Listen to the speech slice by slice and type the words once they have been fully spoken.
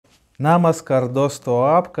Namaskar dosto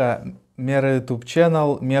apka, मेरा YouTube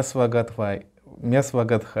channel Mesvagadhai.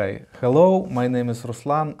 Hello, my name is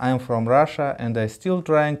Ruslan, I'm from Russia and I'm still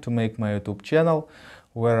trying to make my YouTube channel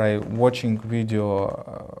where I watching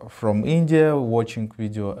video from India, watching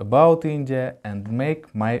video about India and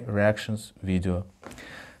make my reactions video.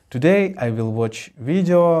 Today I will watch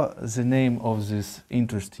video, the name of this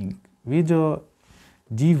interesting video,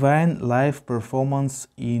 Divine Live Performance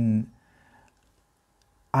in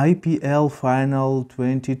IPL Final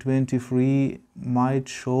 2023 Might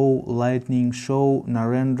Show Lightning Show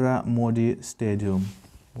Narendra Modi Stadium.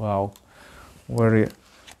 Wow, very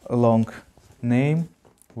long name,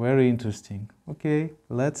 very interesting. Okay,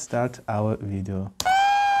 let's start our video.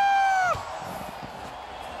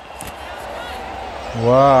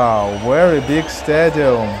 Wow, very big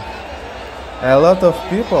stadium. A lot of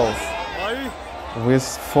people with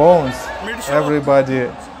phones, everybody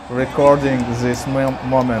recording this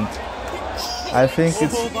moment. I think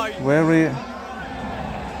it's very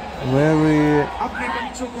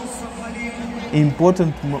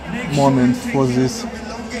important moment for these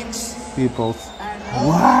people.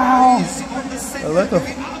 Wow! A lot of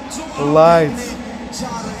lights.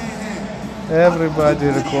 Everybody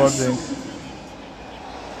recording.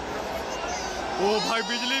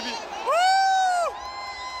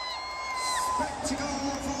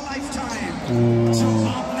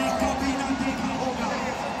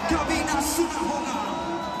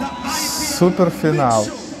 Super final.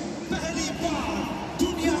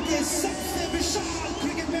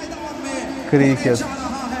 Cricket.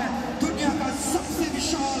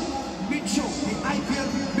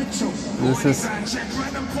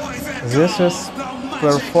 This is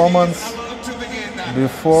performance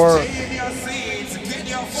before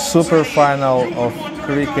super final of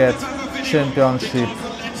cricket championship.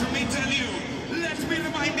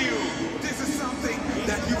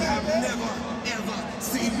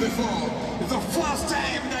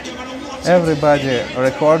 Everybody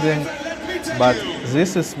recording, but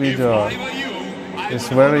this is video is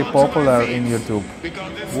very popular in YouTube.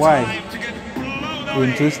 Why?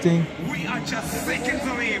 Interesting. We are just seconds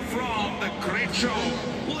away from the great show.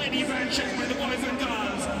 Ladies and gentlemen, the boys and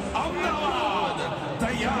girls, Ahmedabad,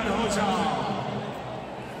 तैयार हो जाओ.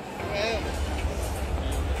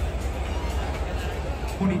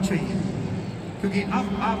 होनी चाहिए, क्योंकि अब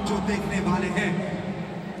आप जो देखने वाले हैं.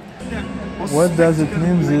 What does it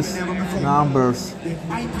mean, these numbers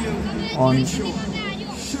on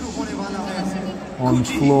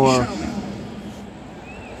floor?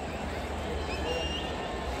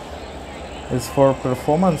 It's for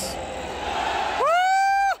performance.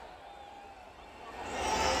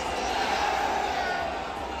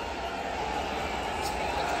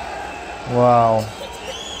 Wow.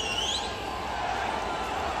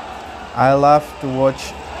 I love to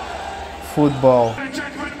watch football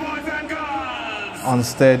on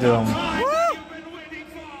stadium.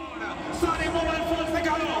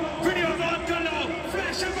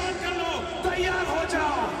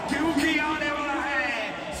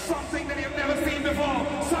 Something that you've never seen before,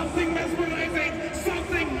 something mesmerizing,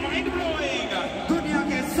 something mind-blowing. दुनिया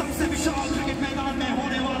के सबसे विशाल क्रिकेट मैदान में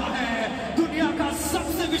होने वाला है दुनिया का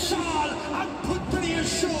सबसे विशाल अद्भुतनीय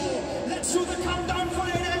show. Let's do the countdown for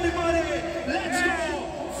it, everybody. Let's go.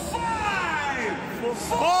 5,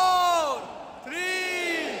 4, 3,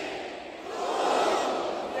 2,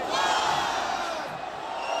 1.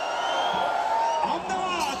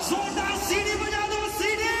 Ahmedabad जोरदार सीढ़ी बजा दो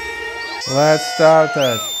सीढ़ी. Let's start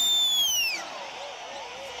it.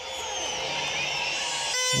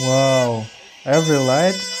 Wow, every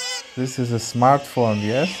light. This is a smartphone,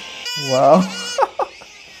 yes? Wow.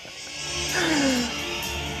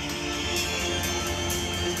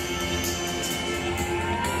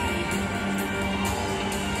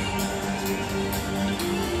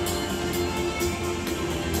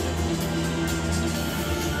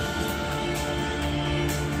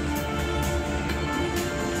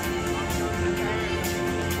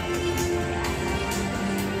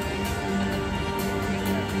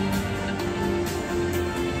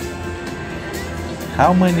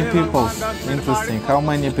 How many people? Interesting. How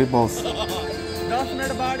many people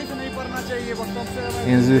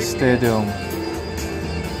in this stadium?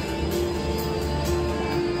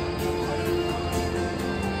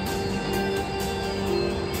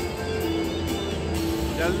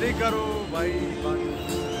 जल्दी करो भाई.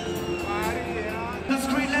 The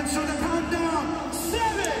screen, let's do the countdown.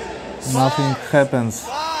 7. Nothing happens.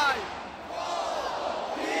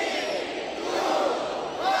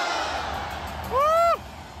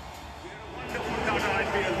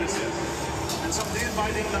 Some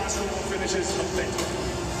nail-biting last over finishes of bet.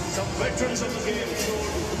 Some veterans of the game showed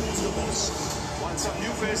who's the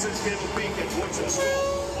faces gave a peek at what's in store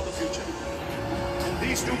for the future. In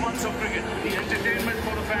these 2 months of cricket, the entertainment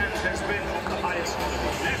for the fans has been of the highest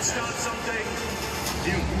quality. Let's start something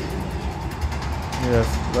new. Yes,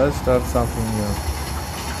 let's start something new.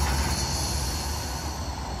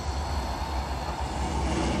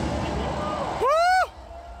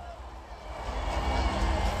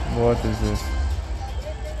 What is this?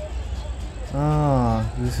 Ah,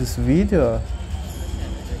 this is video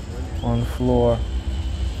on floor.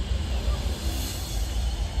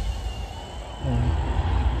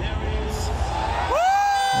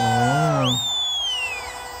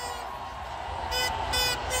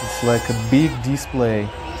 It's like a big display,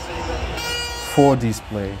 4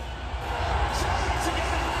 display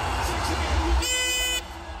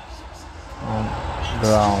on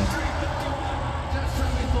ground.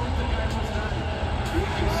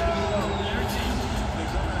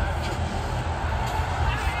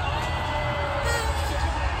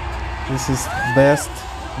 This is best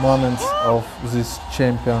moments of this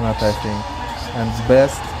championate, I think, and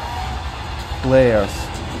best players.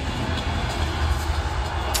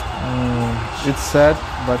 It's sad,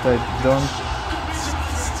 but I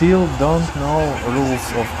still don't know rules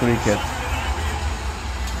of cricket.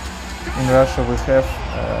 In Russia we have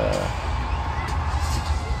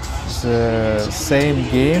the same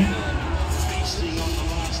game.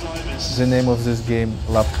 The name of this game,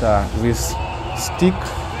 lapta, with stick,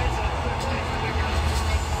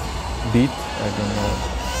 beat, I don't know,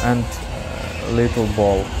 and little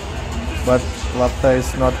ball. But lapta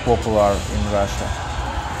is not popular in Russia.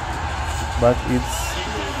 But it's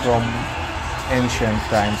from ancient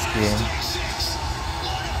times game.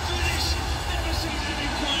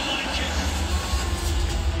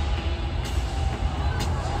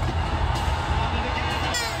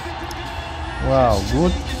 Wow,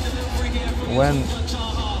 good when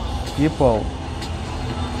people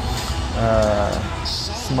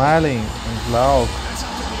smiling and loud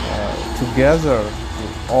together,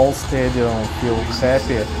 all stadium feel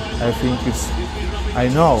happy. I think it's. I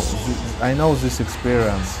know this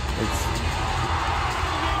experience.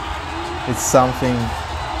 It's something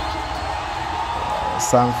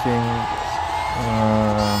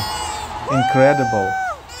incredible.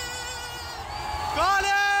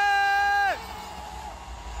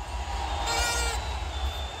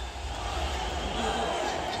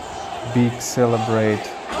 Big celebrate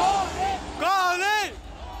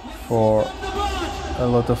for a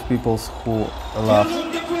lot of people who love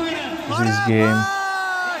this game.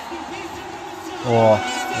 Oh,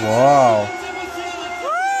 wow!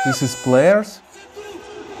 This is players?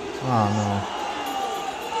 Oh no.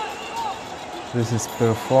 This is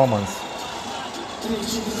performance.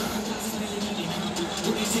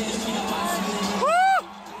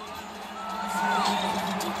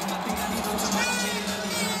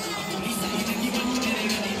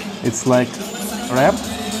 It's like rap.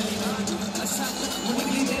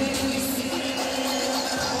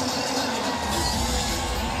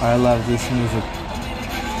 I love this music.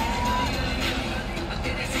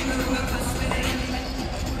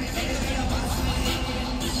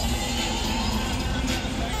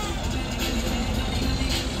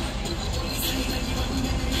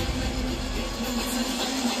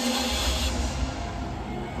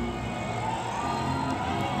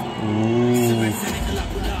 Ooh.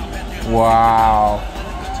 Wow.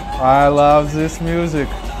 I love this music.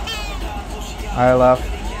 I love.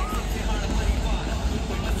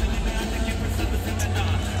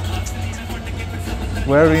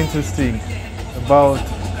 Very interesting about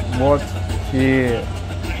what he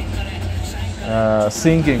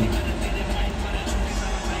singing.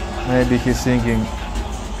 Maybe he's singing.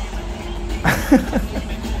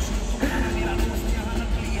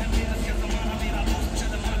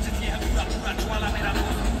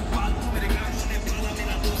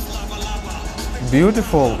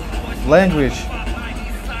 Beautiful language.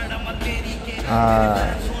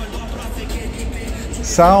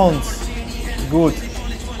 Sounds good.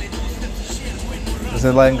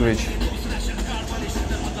 The language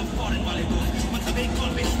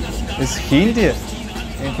is Hindi.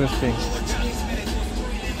 Interesting.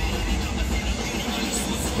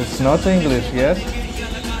 It's not English, yes?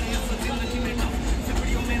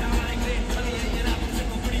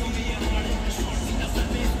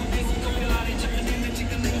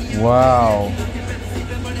 Wow!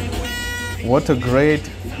 What a great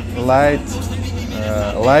light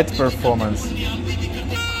performance.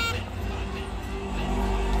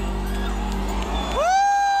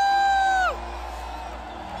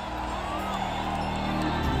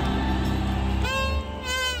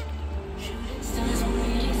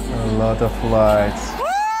 A lot of lights.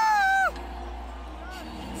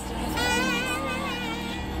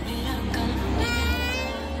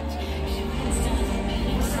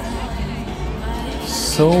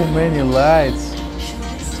 So many lights.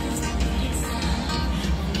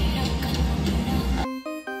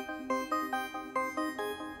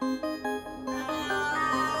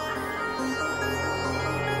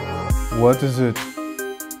 What is it?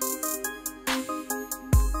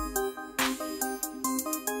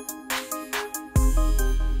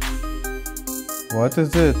 What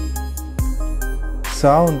is it?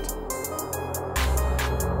 Sound.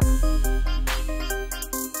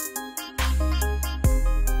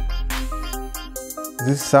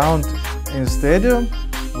 This sound in stadium?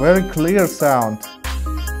 Very clear sound.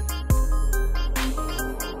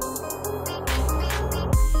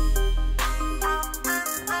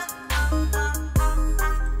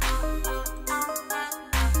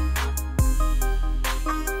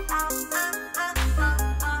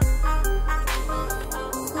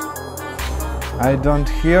 I don't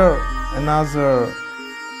hear another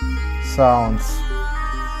sounds.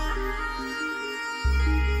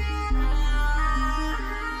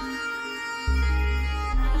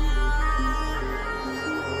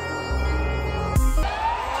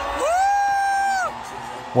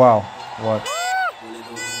 Wow, what?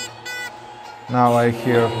 Now I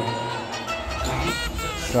hear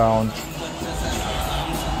sound.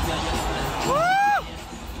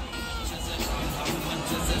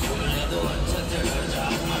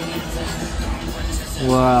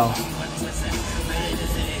 Wow.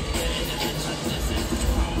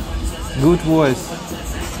 Good voice.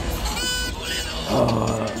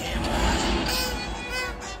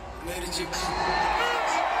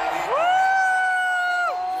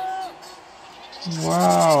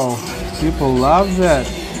 Wow, people love that.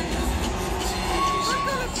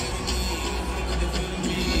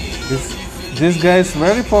 This guy is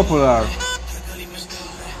very popular.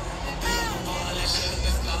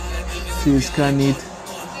 Сисkanit.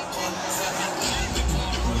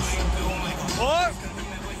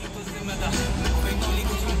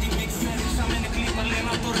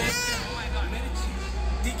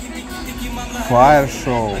 Fire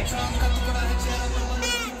show.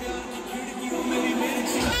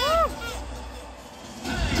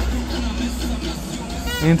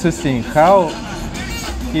 Interesting how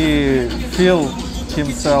he feels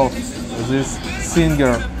himself, this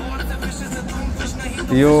singer.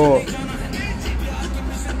 You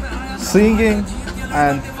singing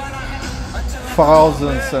and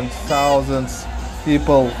thousands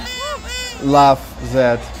people love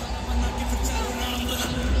that.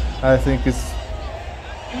 I think it's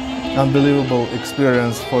unbelievable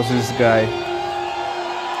experience for this guy.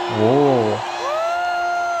 Oh,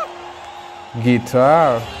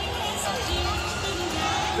 guitar.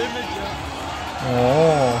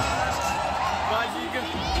 Oh.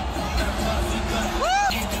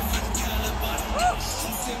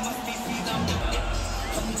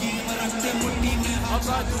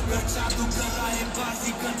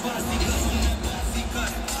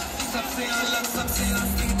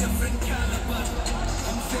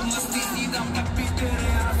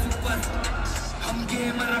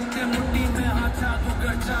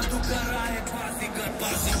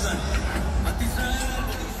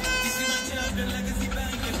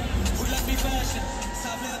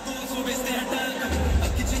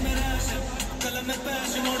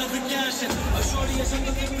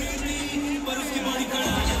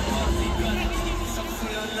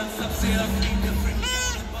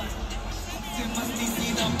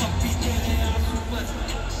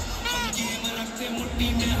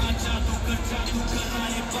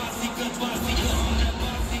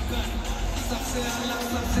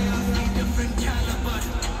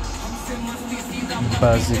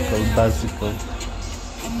 Basical.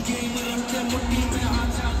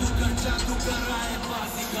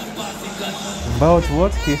 About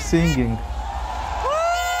what he's singing?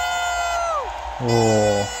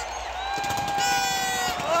 Oh.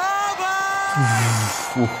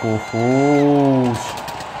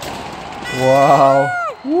 Wow.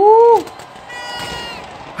 Woo.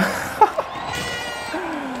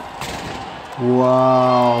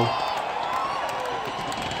 Wow.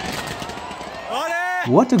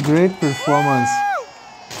 What a great performance.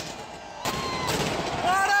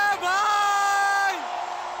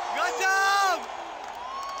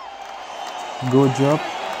 Good job.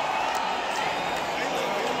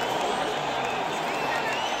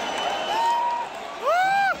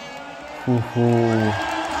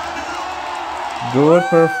 Good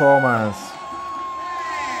performance.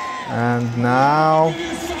 And now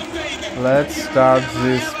let's start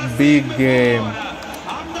this big game.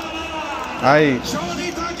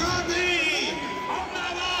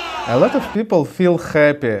 A lot of people feel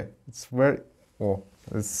happy. It's very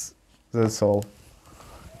that's all.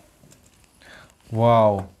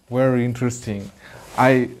 Wow, very interesting.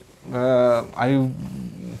 I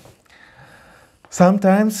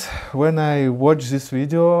sometimes when I watch this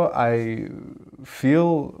video, I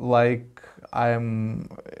feel like I'm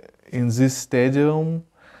in this stadium,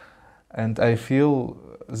 and I feel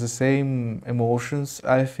the same emotions.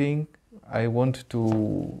 I think I want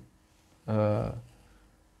to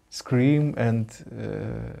scream and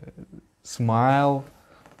smile.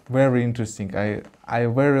 Very interesting. I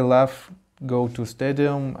very love go to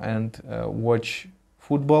stadium and watch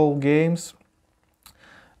football games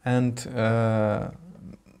and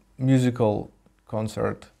musical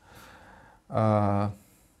concert. Wow,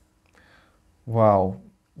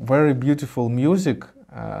 very beautiful music.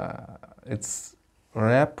 It's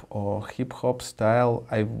rap or hip hop style.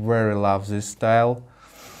 I very love this style,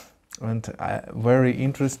 and very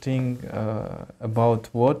interesting about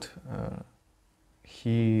what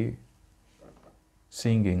he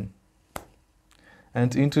singing,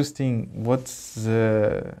 and interesting what's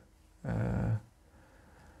the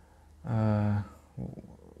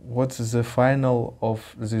final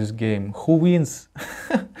of this game. Who wins?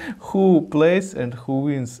 Who plays and who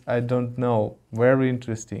wins? I don't know. Very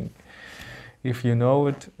interesting. If you know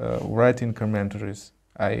it, write in commentaries.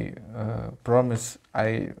 I promise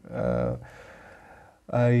I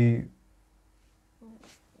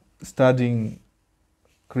studying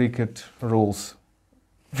cricket rules.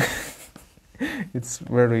 It's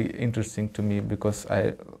very interesting to me because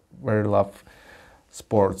I very love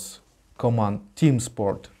sports, team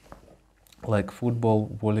sport, like football,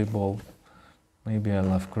 volleyball. Maybe I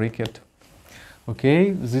love cricket.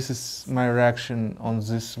 Okay, this is my reaction on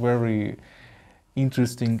this very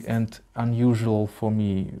interesting and unusual for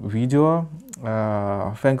me video.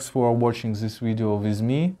 Thanks for watching this video with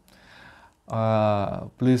me.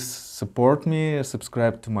 Please support me,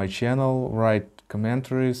 subscribe to my channel, write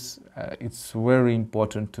commentaries. It's very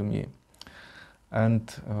important to me.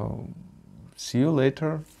 And see you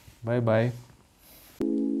later. Bye bye.